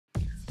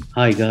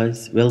Hi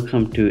guys,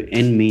 welcome to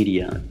N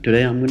Media.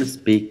 Today I'm going to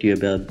speak to you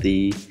about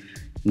the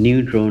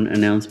new drone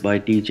announced by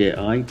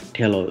DJI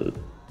Tello.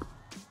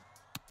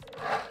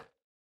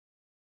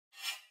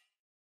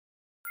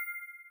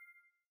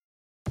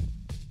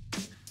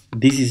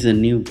 This is a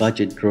new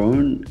budget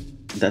drone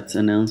that's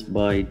announced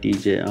by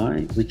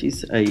DJI, which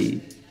is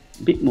a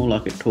bit more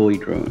like a toy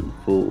drone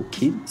for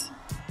kids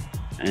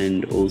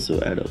and also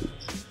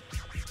adults.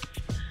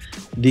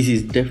 This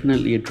is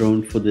definitely a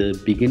drone for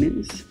the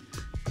beginners,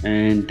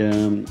 and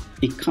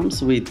it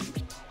comes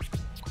with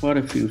quite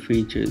a few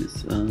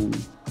features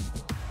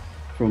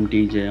from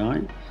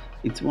DJI.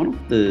 It's one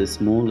of the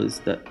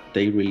smallest that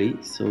they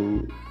release,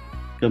 so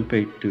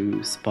compared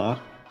to Spark,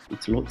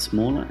 it's a lot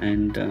smaller,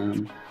 and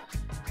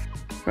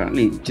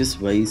apparently it just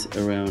weighs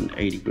around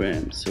 80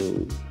 grams,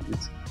 so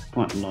it's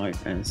quite light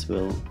as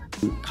well.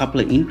 A couple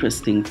of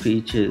interesting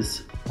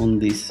features on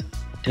this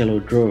Tello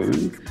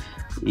drone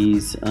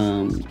is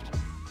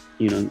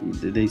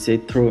they say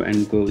throw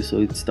and go, so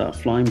it starts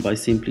flying by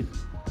simply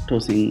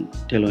tossing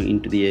Tello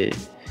into the air,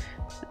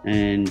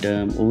 and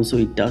also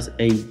it does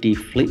 8D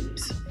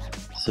flips,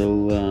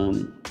 so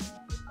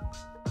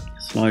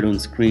slide on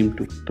screen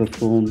to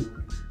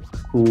perform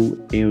cool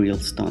aerial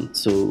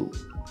stunts, so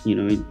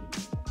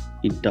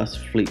it does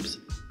flips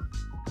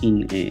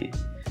in air,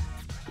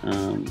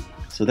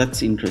 so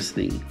that's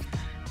interesting.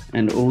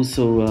 And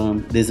also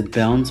there's a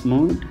bounce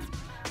mode.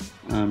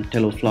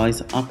 Tello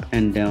flies up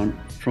and down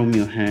from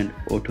your hand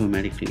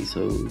automatically,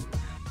 so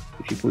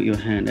if you put your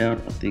hand out,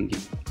 I think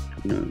it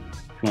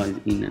flies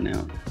in and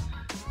out.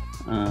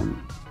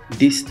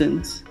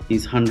 Distance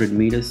is 100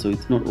 meters, so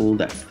it's not all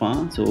that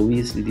far, so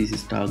obviously this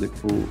is target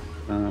for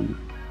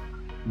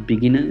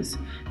beginners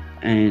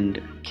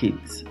and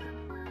kids.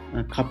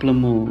 A couple of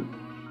more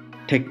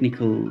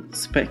technical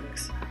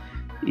specs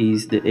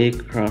is the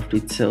aircraft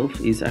itself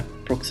is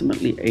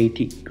approximately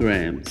 80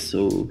 grams,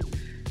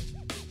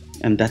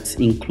 and that's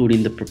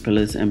including the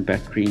propellers and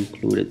battery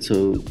included,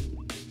 so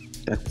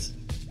that's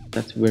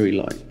very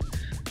light.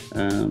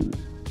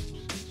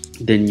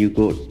 Then you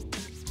got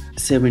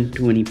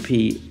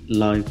 720p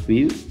live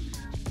view,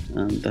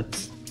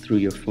 that's through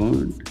your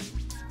phone,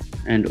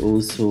 and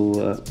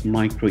also a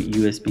micro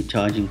USB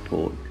charging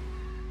port.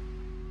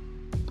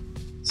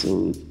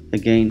 So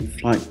again,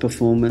 flight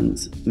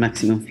performance,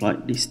 maximum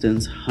flight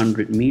distance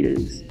 100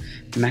 meters,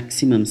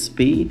 maximum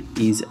speed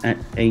is at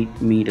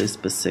 8 meters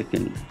per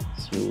second,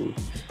 so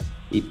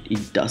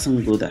it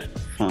doesn't go that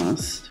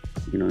fast,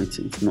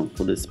 it's not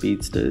for the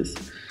speedsters.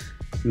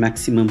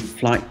 Maximum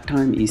flight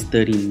time is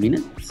 13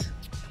 minutes.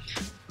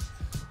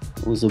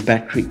 Also,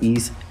 battery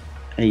is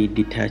a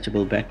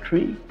detachable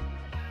battery,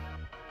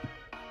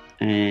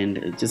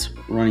 and just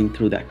running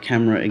through that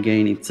camera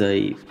again, it's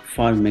a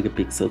 5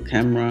 megapixel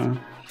camera,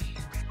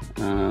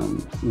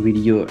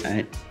 video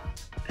at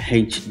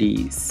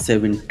HD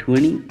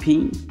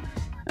 720p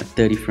at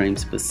 30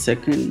 frames per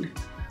second,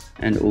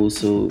 and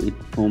also it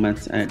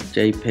formats at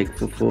JPEG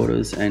for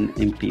photos and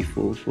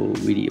MP4 for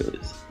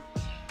videos.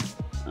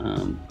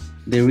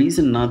 There is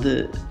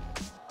another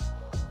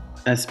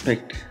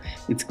aspect,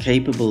 it's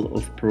capable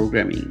of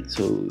programming,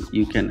 so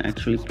you can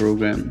actually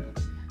program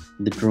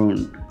the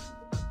drone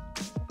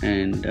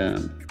and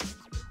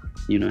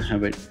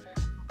have it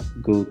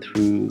go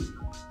through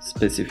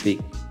specific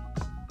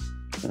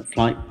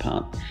flight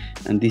path,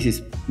 and this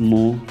is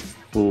more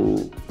for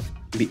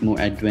a bit more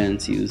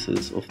advanced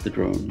users of the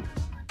drone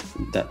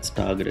that's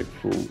targeted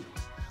for.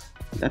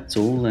 That's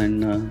all,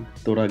 and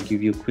thought I'd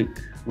give you a quick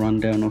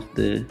rundown of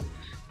the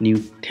new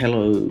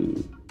Tello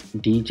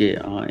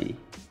DJI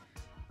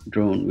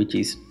drone, which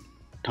is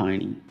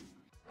tiny.